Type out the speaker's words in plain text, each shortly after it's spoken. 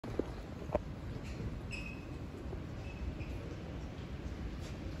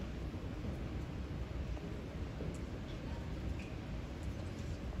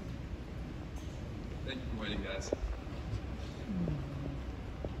waiting, guys.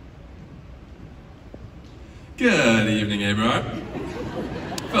 Good evening, Aberhart.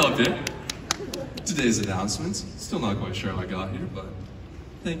 Philip here. Today's announcements. Still not quite sure how I got here, but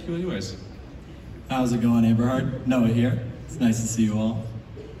thank you anyways. How's it going, Aberhart? Noah here. It's nice to see you all.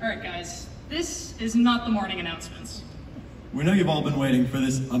 Alright guys, this is not the morning announcements. We know you've all been waiting for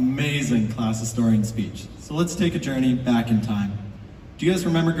this amazing class historian speech, so let's take a journey back in time. Do you guys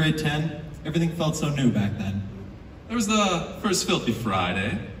remember grade 10? Everything felt so new back then. There was the first Filthy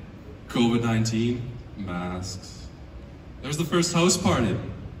Friday, COVID-19, masks. There was the first house party,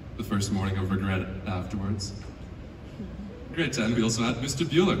 the first morning of regret afterwards. In grade 10, we also had Mr.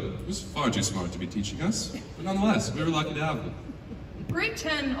 Bueller, who was far too smart to be teaching us, but nonetheless, we were lucky to have him. Grade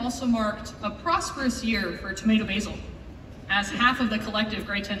 10 also marked a prosperous year for Tomato Basil, as half of the collective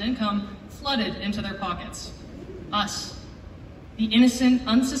grade 10 income flooded into their pockets. Us, the innocent,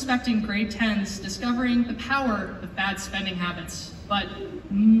 unsuspecting grade 10s discovering the power of bad spending habits. But,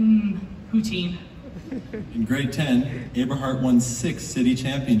 poutine. In grade 10, Aberhart won 6 city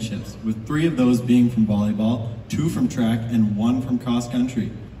championships, with 3 of those being from volleyball, 2 from track, and 1 from cross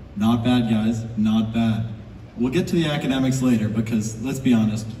country. Not bad, guys, not bad. We'll get to the academics later because, let's be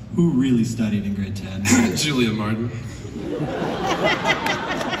honest, who really studied in grade 10? Julia Martin.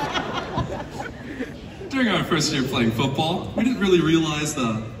 During our first year playing football, we didn't really realize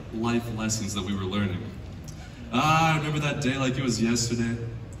the life lessons that we were learning. I remember that day like it was yesterday.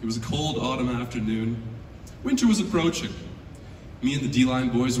 It was a cold autumn afternoon. Winter was approaching. Me and the D-line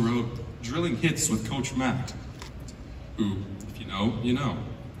boys were out drilling hits with Coach Matt, who, if you know, you know.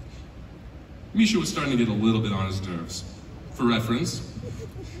 Misha was starting to get a little bit on his nerves. For reference,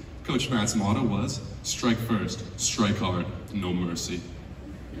 Coach Matt's motto was, strike first, strike hard, no mercy.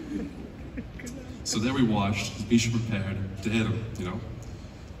 So there we watched as Misha prepared to hit him, you know.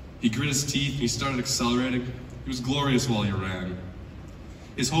 He grit his teeth and he started accelerating. He was glorious while he ran.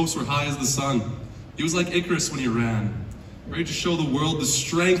 His hopes were high as the sun. He was like Icarus when he ran, ready to show the world the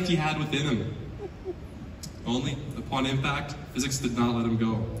strength he had within him. Only, upon impact, physics did not let him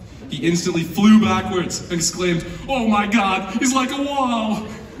go. He instantly flew backwards and exclaimed, "Oh my God, he's like a wall!"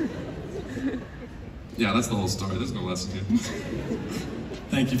 Yeah, that's the whole story. There's no lesson here.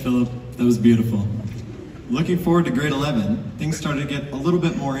 Thank you, Philip. That was beautiful. Looking forward to grade 11, things started to get a little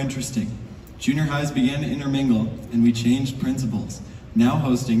bit more interesting. Junior highs began to intermingle, and we changed principals, now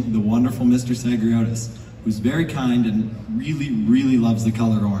hosting the wonderful Mr. Sagriotis, who's very kind and really loves the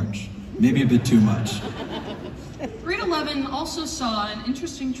color orange. Maybe a bit too much. Grade 11 also saw an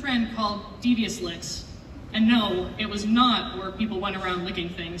interesting trend called devious licks. And no, it was not where people went around licking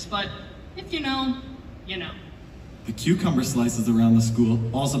things, but if you know, you know. The cucumber slices around the school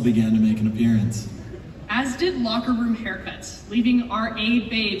also began to make an appearance. As did locker room haircuts, leaving our A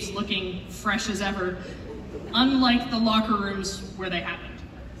babes looking fresh as ever, unlike the locker rooms where they happened.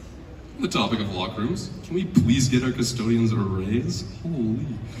 On the topic of locker rooms, can we please get our custodians a raise? Holy.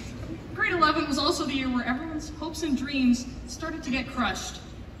 Grade 11 was also the year where everyone's hopes and dreams started to get crushed,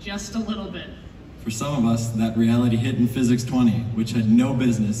 just a little bit. For some of us, that reality hit in Physics 20, which had no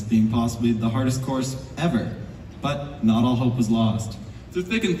business being possibly the hardest course ever. But not all hope was lost. Through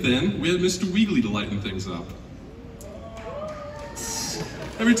thick and thin, we had Mr. Weagley to lighten things up.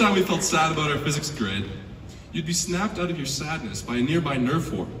 Every time we felt sad about our physics grade, you'd be snapped out of your sadness by a nearby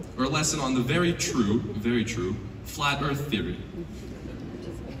Nerf war, or a lesson on the very true, flat Earth theory.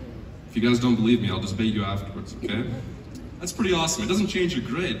 If you guys don't believe me, I'll just bait you afterwards, okay? That's pretty awesome. It doesn't change your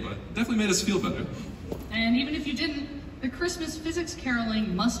grade, but it definitely made us feel better. And even if you didn't, the Christmas physics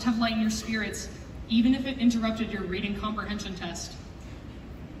caroling must have lightened your spirits, even if it interrupted your reading comprehension test.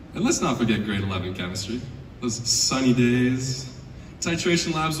 And let's not forget grade 11 chemistry. Those sunny days,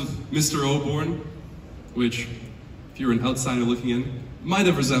 titration labs with Mr. Oborn, which, if you were an outsider looking in, might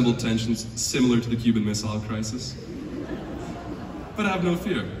have resembled tensions similar to the Cuban Missile Crisis. But have no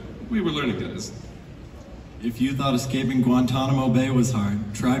fear. We were learning, guys. If you thought escaping Guantanamo Bay was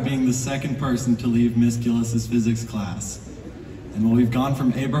hard, try being the second person to leave Miss Gillis's physics class. And while we've gone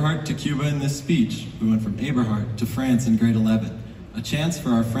from Aberhart to Cuba in this speech, we went from Aberhart to France in grade 11, a chance for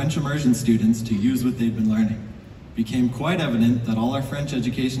our French immersion students to use what they'd been learning. It became quite evident that all our French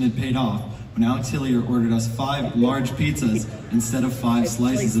education had paid off when Alex Hillier ordered us 5 large pizzas instead of 5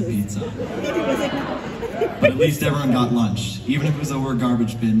 slices of pizza. But at least everyone got lunch, even if it was over a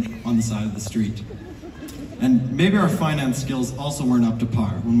garbage bin on the side of the street. And maybe our finance skills also weren't up to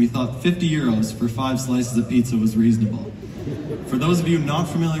par when we thought 50 euros for 5 slices of pizza was reasonable. For those of you not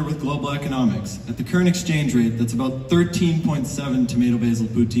familiar with global economics, at the current exchange rate, that's about 13.7 tomato basil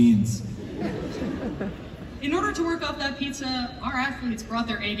poutines. In order to work off that pizza, our athletes brought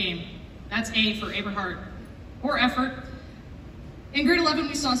their A game. That's A for Aberhart. or effort. In grade 11,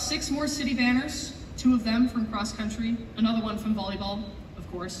 we saw 6 more city banners, 2 of them from cross country, another one from volleyball,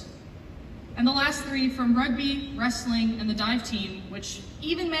 of course. And the last 3 from rugby, wrestling, and the dive team, which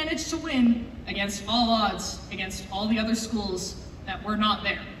even managed to win against all odds against all the other schools that were not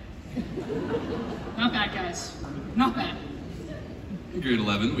there. Not bad, guys. Not bad. In grade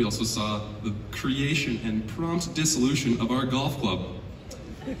 11, we also saw the creation and prompt dissolution of our golf club.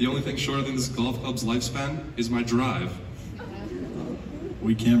 The only thing shorter than this golf club's lifespan is my drive.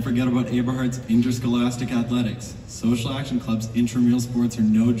 We can't forget about Aberhart's interscholastic athletics. Social action club's intramural sports are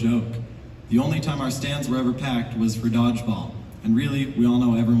no joke. The only time our stands were ever packed was for dodgeball. And really, we all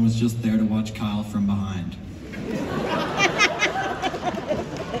know everyone was just there to watch Kyle from behind.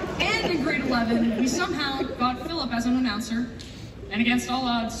 And in grade 11, we somehow got Philip as an announcer. And against all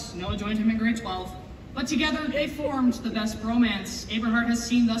odds, Noah joined him in grade 12. But together, they formed the best bromance Aberhart has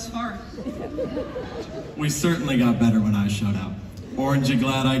seen thus far. We certainly got better when I showed up. Orange, you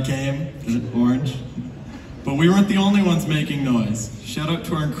glad I came? Is it orange? But we weren't the only ones making noise. Shout out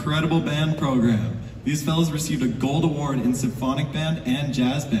to our incredible band program. These fellows received a gold award in symphonic band and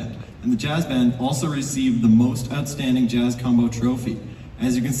jazz band. And the jazz band also received the most outstanding jazz combo trophy.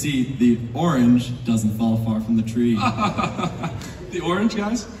 As you can see, the orange doesn't fall far from the tree. The orange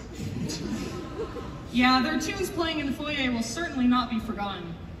guys? Yeah, their tunes playing in the foyer will certainly not be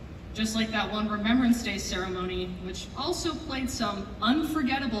forgotten. Just like that one Remembrance Day ceremony, which also played some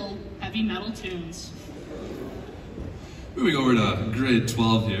unforgettable heavy metal tunes. Moving over to grade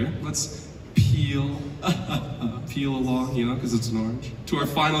 12 here, let's peel along, you know, because it's an orange, to our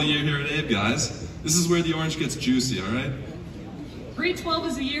final year here at Abe, guys. This is where the orange gets juicy, all right? Grade 12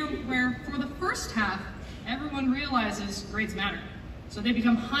 is a year where, for the first half, everyone realizes grades matter. So they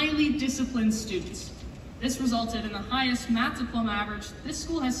become highly disciplined students. This resulted in the highest math diploma average this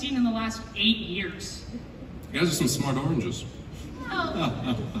school has seen in the last 8 years. You guys are some smart oranges.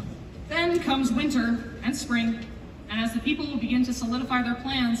 Oh. Then comes winter and spring, and as the people will begin to solidify their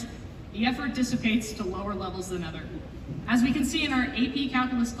plans, the effort dissipates to lower levels than ever. As we can see in our AP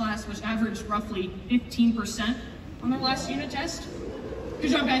calculus class, which averaged roughly 15% on their last unit test.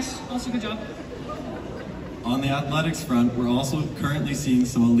 Good job, guys. Also good job. On the athletics front, we're also currently seeing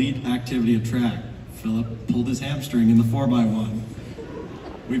some elite activity at track. Philip pulled his hamstring in the 4x1.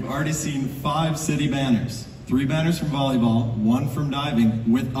 We've already seen 5 city banners, 3 banners from volleyball, 1 from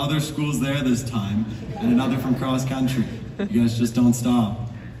diving, with other schools there this time, and another from cross country. You guys just don't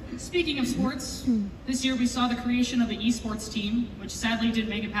stop. Speaking of sports, this year we saw the creation of the esports team, which sadly didn't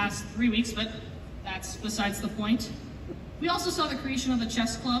make it past 3 weeks, but that's besides the point. We also saw the creation of the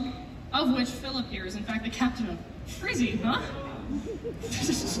chess club, of which Philip here is in fact the captain of. Crazy, huh?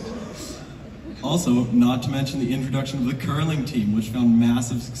 Also, not to mention the introduction of the curling team, which found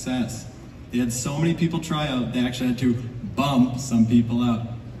massive success. They had so many people try out, they actually had to bump some people out.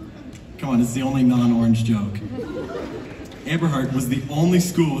 Come on, it's the only non-orange joke. Aberhart was the only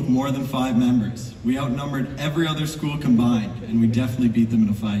school with more than 5 members. We outnumbered every other school combined, and we definitely beat them in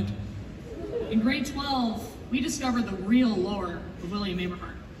a fight. In grade 12, we discovered the real lore of William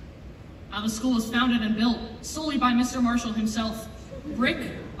Aberhart. How the school was founded and built solely by Mr. Marshall himself,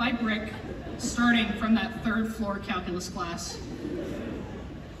 brick by brick, starting from that 3rd floor calculus class.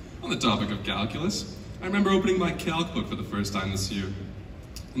 On the topic of calculus, I remember opening my calc book for the first time this year.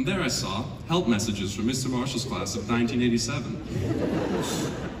 And there I saw help messages from Mr. Marshall's class of 1987.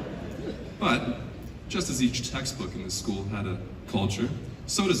 But, just as each textbook in this school had a culture,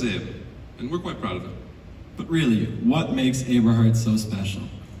 so does Abe, and we're quite proud of it. But really, what makes Aberhart so special?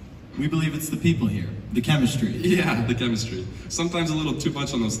 We believe it's the people here, the chemistry. Yeah, the chemistry. Sometimes a little too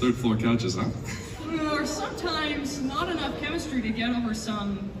much on those 3rd floor couches, huh? Or sometimes not enough chemistry to get over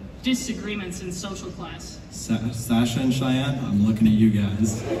some disagreements in social class. Sasha and Cheyenne, I'm looking at you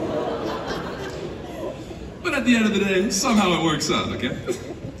guys. But at the end of the day, somehow it works out, okay?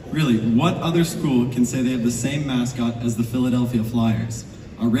 Really, what other school can say they have the same mascot as the Philadelphia Flyers?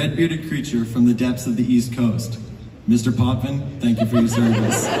 A red-bearded creature from the depths of the East Coast. Mr. Potvin, thank you for your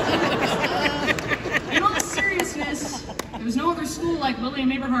service. In all seriousness, there's no other school like William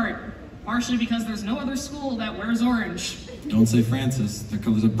Aberhart, partially because there's no other school that wears orange. Don't say Francis, their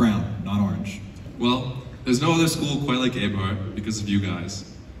colors are brown, not orange. Well, there's no other school quite like Aberhart because of you guys.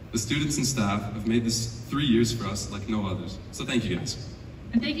 The students and staff have made this 3 years for us like no others. So thank you guys.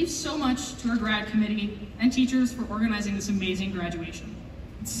 And thank you so much to our grad committee and teachers for organizing this amazing graduation.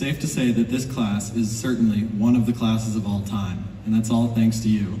 It's safe to say that this class is certainly one of the classes of all time, and that's all thanks to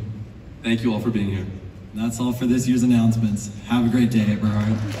you. Thank you all for being here. And that's all for this year's announcements. Have a great day,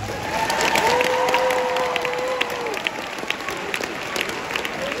 Aberhart.